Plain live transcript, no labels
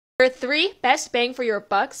3 best bang for your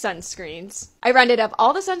buck sunscreens. I rounded up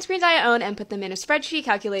all the sunscreens I own and put them in a spreadsheet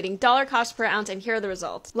calculating dollar cost per ounce, and here are the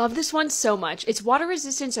results. Love this one so much. It's water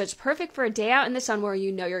resistant, so it's perfect for a day out in the sun where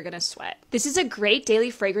you know you're gonna sweat. This is a great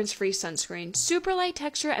daily fragrance-free sunscreen, super light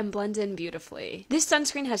texture and blends in beautifully. This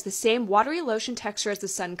sunscreen has the same watery lotion texture as the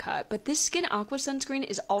Sun Cut, but this Skin Aqua sunscreen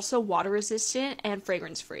is also water resistant and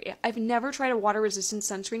fragrance-free. I've never tried a water resistant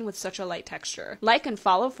sunscreen with such a light texture. Like and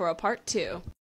follow for a part 2.